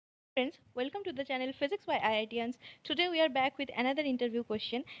friends, welcome to the channel Physics by IITians. Today we are back with another interview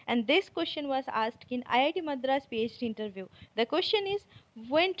question, and this question was asked in IIT Madras PhD interview. The question is,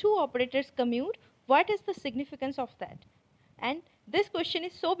 when two operators commute, what is the significance of that? And this question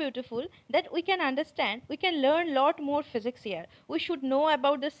is so beautiful that we can understand, we can learn a lot more physics here. We should know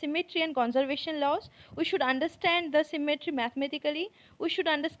about the symmetry and conservation laws. We should understand the symmetry mathematically. We should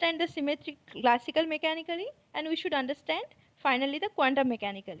understand the symmetry classical mechanically. And we should understand finally the quantum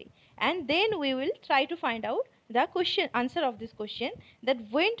mechanically. And then we will try to find out the answer of this question, that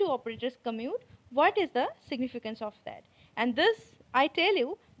when two operators commute, what is the significance of that? And this, I tell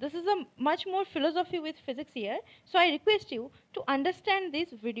you, this is a much more philosophy with physics here. So I request you to understand this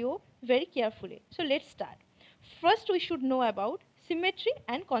video very carefully. So let's start. First, we should know about symmetry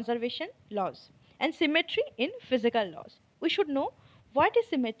and conservation laws and symmetry in physical laws. We should know what is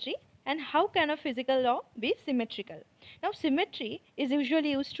symmetry and how can a physical law be symmetrical. Now, symmetry is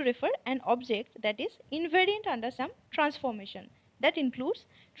usually used to refer an object that is invariant under some transformation that includes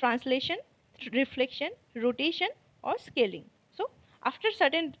translation, reflection, rotation or scaling. So after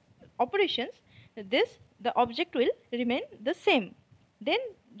certain operations, the object will remain the same. Then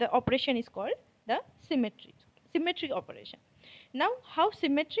the operation is called the symmetry operation. Now, how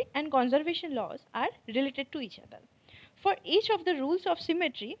symmetry and conservation laws are related to each other. For each of the rules of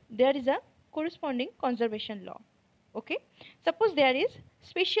symmetry, there is a corresponding conservation law. Okay, suppose there is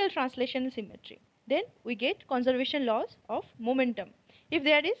spatial translation symmetry, then we get conservation laws of momentum. If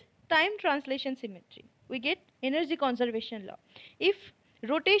there is time translation symmetry, we get energy conservation law. If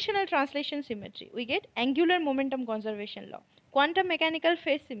rotational translation symmetry, we get angular momentum conservation law. Quantum mechanical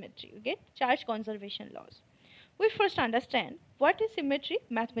phase symmetry, we get charge conservation laws. We first understand what is symmetry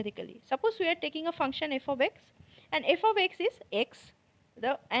mathematically. Suppose we are taking a function f of x, and f of x is x,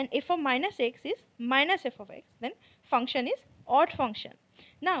 and f of minus x is minus f of x, then function is odd function.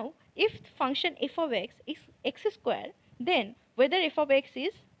 Now, if function f of x is x square, then whether f of x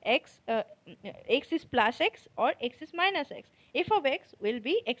is x is plus x or x is minus x, f of x will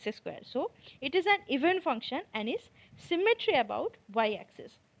be x square. So it is an even function and is symmetry about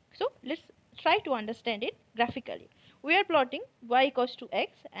y-axis. So let's try to understand it graphically. We are plotting y equals to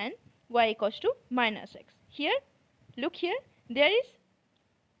x and y equals to minus x. Here, look here, there is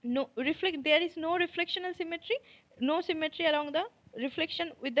no reflectional symmetry, no symmetry along the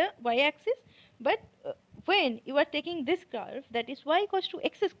reflection with the y-axis. But when you are taking this curve, that is y equals to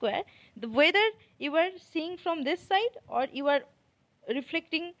x square, whether you are seeing from this side or you are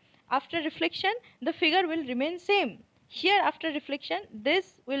reflecting after reflection, the figure will remain same. Here after reflection,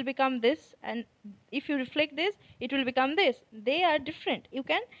 this will become this, and if you reflect this, it will become this. They are different. You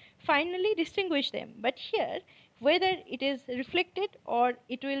can finally distinguish them. But here, whether it is reflected or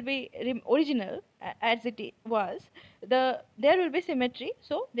it will be original as it was, there will be symmetry.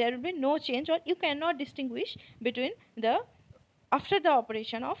 So there will be no change, or you cannot distinguish between the after the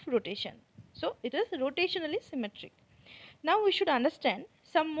operation of rotation. So it is rotationally symmetric. Now we should understand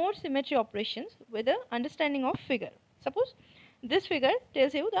some more symmetry operations with the understanding of figure. Suppose this figure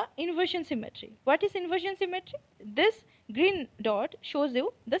tells you the inversion symmetry. What is inversion symmetry? This green dot shows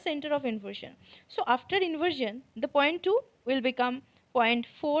you the center of inversion. So after inversion, the point 2 will become point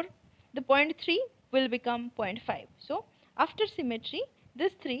 4, the point 3 will become point 5. So after symmetry,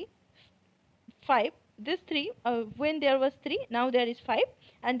 this 3, 5, this 3, when there was 3, now there is 5,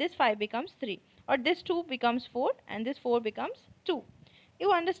 and this 5 becomes 3, or this 2 becomes 4, and this 4 becomes 2.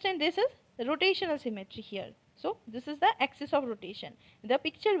 You understand this is rotational symmetry here. So this is the axis of rotation. The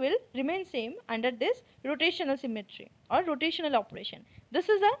picture will remain same under this rotational symmetry or rotational operation. This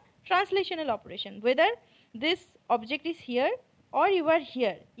is a translational operation. Whether this object is here or you are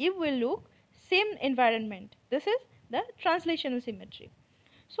here, it will look same environment. This is the translational symmetry.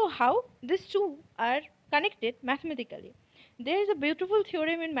 So how these two are connected mathematically? There is a beautiful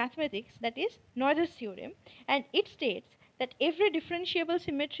theorem in mathematics, that is Noether's theorem, and it states that every differentiable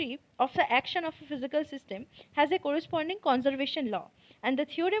symmetry of the action of a physical system has a corresponding conservation law. And the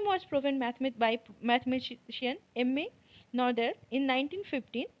theorem was proven by mathematician M.A. Noether in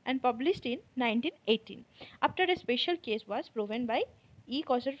 1915 and published in 1918. After a special case was proven by E.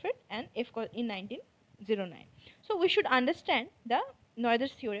 Coserfeld and F. in 1909. So we should understand the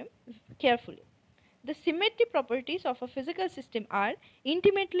Noether's theorem carefully. The symmetry properties of a physical system are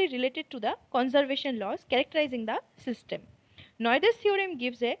intimately related to the conservation laws characterizing the system. Noether's theorem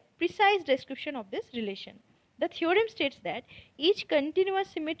gives a precise description of this relation. The theorem states that each continuous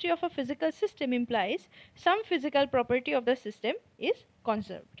symmetry of a physical system implies some physical property of the system is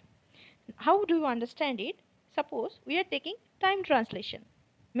conserved. How do you understand it? Suppose we are taking time translation.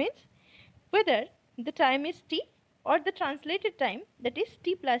 Means whether the time is t or the translated time, that is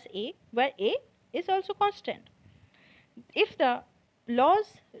t plus a, where a is also constant. If the laws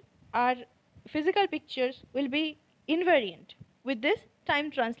are physical pictures will be invariant with this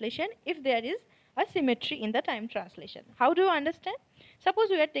time translation if there is a symmetry in the time translation. How do you understand? Suppose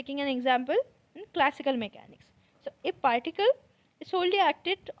we are taking an example in classical mechanics. So a particle is solely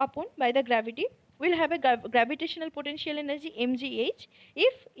acted upon by the gravity will have a gravitational potential energy mgh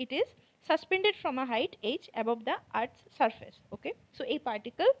if it is suspended from a height h above the earth's surface. Okay, so a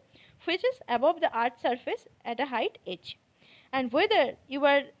particle which is above the earth's surface at a height h, and whether you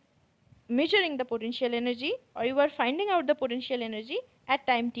are measuring the potential energy or you are finding out the potential energy at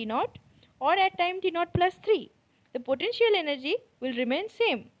time t naught or at time t naught plus 3, the potential energy will remain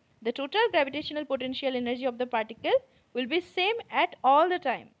same. The total gravitational potential energy of the particle will be same at all the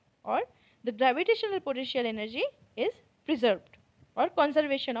time, or the gravitational potential energy is preserved, or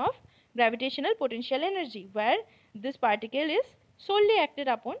conservation of gravitational potential energy, where this particle is solely acted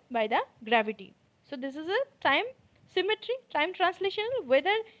upon by the gravity. So this is a time symmetry, time translation,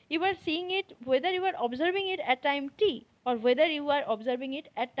 whether you are seeing it, whether you are observing it at time t or whether you are observing it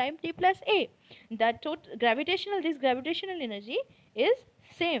at time t plus a, that this gravitational energy is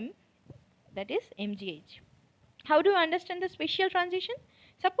same, that is mgh. How do you understand the spatial transition?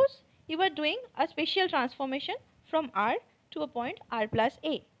 Suppose you are doing a spatial transformation from r to a point r plus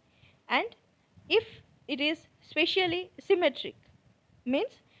a, and if it is spatially symmetric,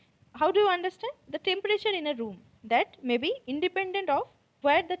 means how do you understand? The temperature in a room that may be independent of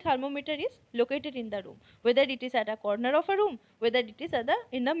where the thermometer is located in the room, whether it is at a corner of a room, whether it is at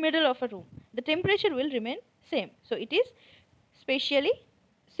in the middle of a room, the temperature will remain same. So it is spatially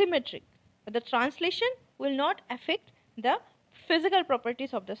symmetric. The translation will not affect the physical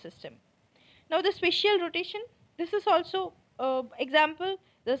properties of the system. Now the spatial rotation, this is also example,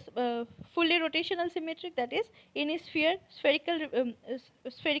 this fully rotational symmetric, that is in a sphere,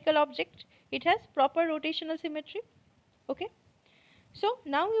 spherical object, it has proper rotational symmetry. Okay, so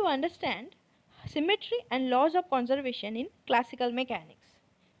now you understand symmetry and laws of conservation in classical mechanics.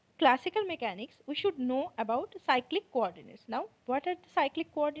 Classical mechanics, we should know about cyclic coordinates. Now what are the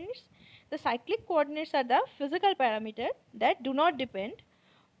cyclic coordinates? The cyclic coordinates are the physical parameter that do not depend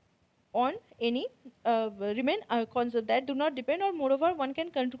on any conserved, that do not depend, or moreover one can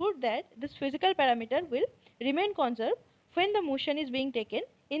conclude that this physical parameter will remain conserved when the motion is being taken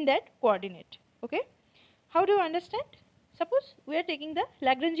in that coordinate. Okay, how do you understand? Suppose we are taking the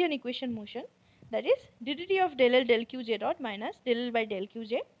Lagrangian equation motion, that is ddt of del L del Qj dot minus del L by del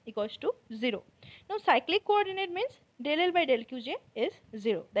Qj equals to 0. Now cyclic coordinate means del L by del Qj is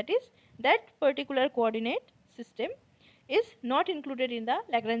 0, that is that particular coordinate system is not included in the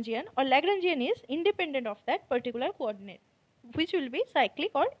Lagrangian, or Lagrangian is independent of that particular coordinate, which will be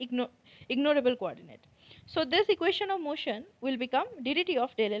cyclic or ignorable coordinate. So this equation of motion will become ddt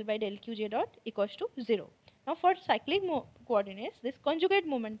of del L by del Qj dot equals to 0. Now for cyclic coordinates, this conjugate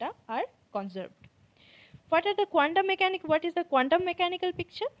momenta are conserved. What is the quantum mechanical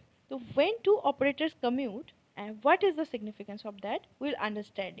picture? So when two operators commute, and what is the significance of that, we will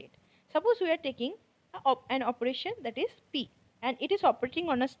understand it. Suppose we are taking an operation, that is P, and it is operating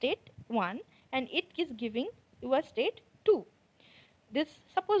on a state 1 and it is giving you a state 2.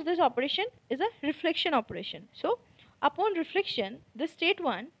 Suppose this operation is a reflection operation. So upon reflection, the state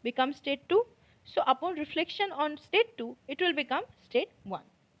 1 becomes state 2. So upon reflection on state 2, it will become state 1.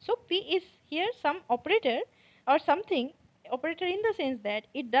 So P is here some operator or something, operator in the sense that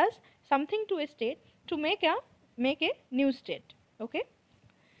it does something to a state to make a new state. Okay.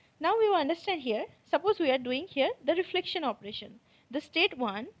 Now we will understand here, suppose we are doing here the reflection operation. The state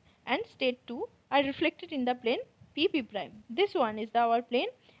 1 and state 2 are reflected in the plane PP prime. This one is our plane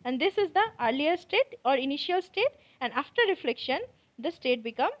and this is the earlier state or initial state, and after reflection the state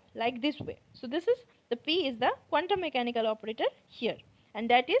become like this way. So this is the P is the quantum mechanical operator here, and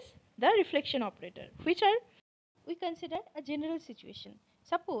that is the reflection operator, which are we consider a general situation.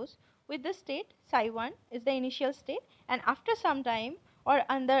 Suppose with the state psi 1 is the initial state, and after some time or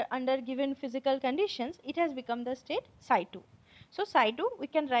under given physical conditions it has become the state psi 2. So psi 2 we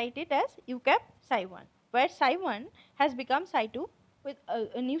can write it as u cap psi 1, where psi 1 has become psi 2 with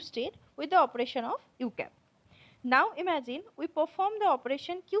a new state with the operation of u cap. Now imagine we perform the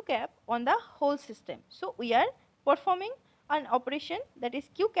operation q cap on the whole system. So we are performing an operation, that is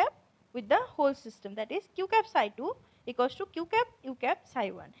q cap, with the whole system, that is q cap psi 2 equals to q cap u cap psi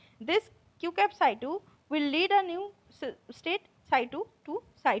 1. This q cap psi 2 will lead a new state psi 2 to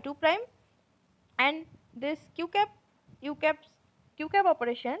psi 2 prime, and this q cap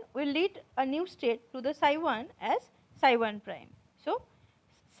operation will lead a new state to the psi 1 as psi 1 prime. So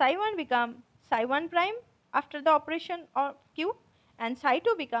psi 1 become psi 1 prime after the operation of Q, and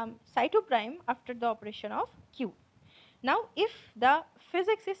psi2 become psi2 prime after the operation of Q. Now, if the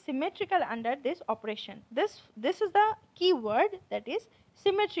physics is symmetrical under this operation, this is the key word, that is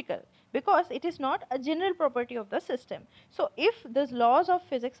symmetrical, because it is not a general property of the system. So, if the laws of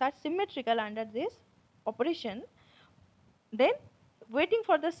physics are symmetrical under this operation, then waiting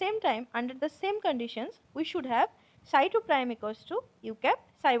for the same time under the same conditions, we should have psi2 prime equals to u cap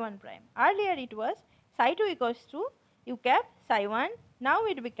psi1 prime. Earlier it was psi2 equals to u cap psi1. Now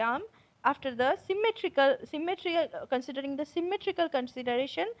it become, after the considering the symmetrical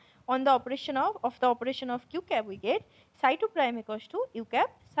consideration on the operation of the operation of q cap, we get psi2 prime equals to u cap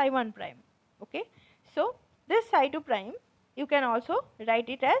psi1 prime. Okay, so this psi2 prime you can also write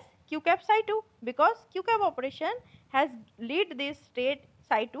it as q cap psi2, because q cap operation has lead this state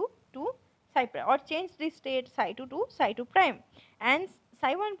psi2 to psi prime, or change this state psi2 to psi2 prime, and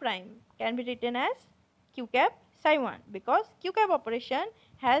psi1 prime can be written as q cap psi1, because q cap operation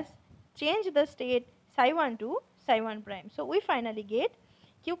has changed the state psi1 to psi1 prime. So we finally get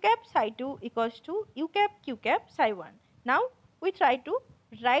q cap psi2 equals to u cap q cap psi1. Now we try to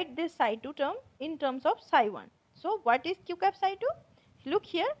write this psi2 term in terms of psi1. So what is q cap psi2? Look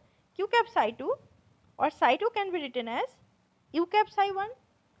here, q cap psi2 or psi2 can be written as u cap psi1.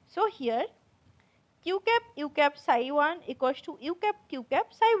 So here q cap u cap psi1 equals to u cap q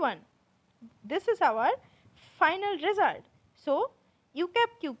cap psi1. This is our final result. So u cap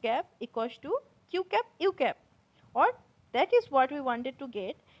q cap equals to q cap u cap, or that is what we wanted to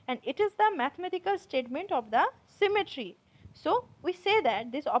get, and it is the mathematical statement of the symmetry. So we say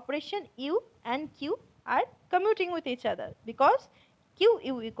that this operation u and q are commuting with each other, because q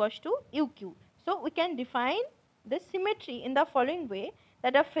u equals to u q. So we can define the symmetry in the following way,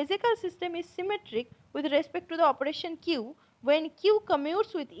 that a physical system is symmetric with respect to the operation q when q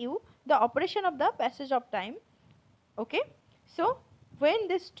commutes with u, the operation of the passage of time. Okay, so when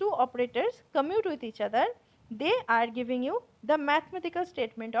these two operators commute with each other, they are giving you the mathematical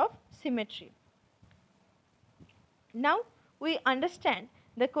statement of symmetry. Now we understand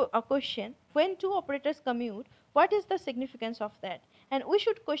the question, when two operators commute, what is the significance of that? And we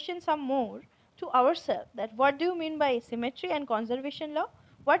should question some more to ourselves, that what do you mean by symmetry and conservation law?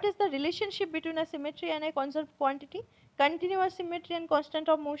 What is the relationship between a symmetry and a conserved quantity? Continuous symmetry and constant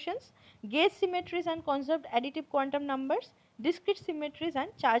of motions, gauge symmetries and conserved additive quantum numbers, discrete symmetries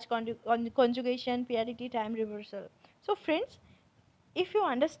and charge conjugation, parity, time reversal. So friends, if you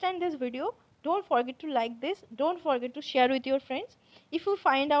understand this video, don't forget to like this, don't forget to share with your friends. If you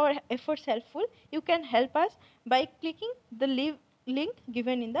find our efforts helpful, you can help us by clicking the link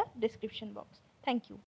given in the description box. Thank you.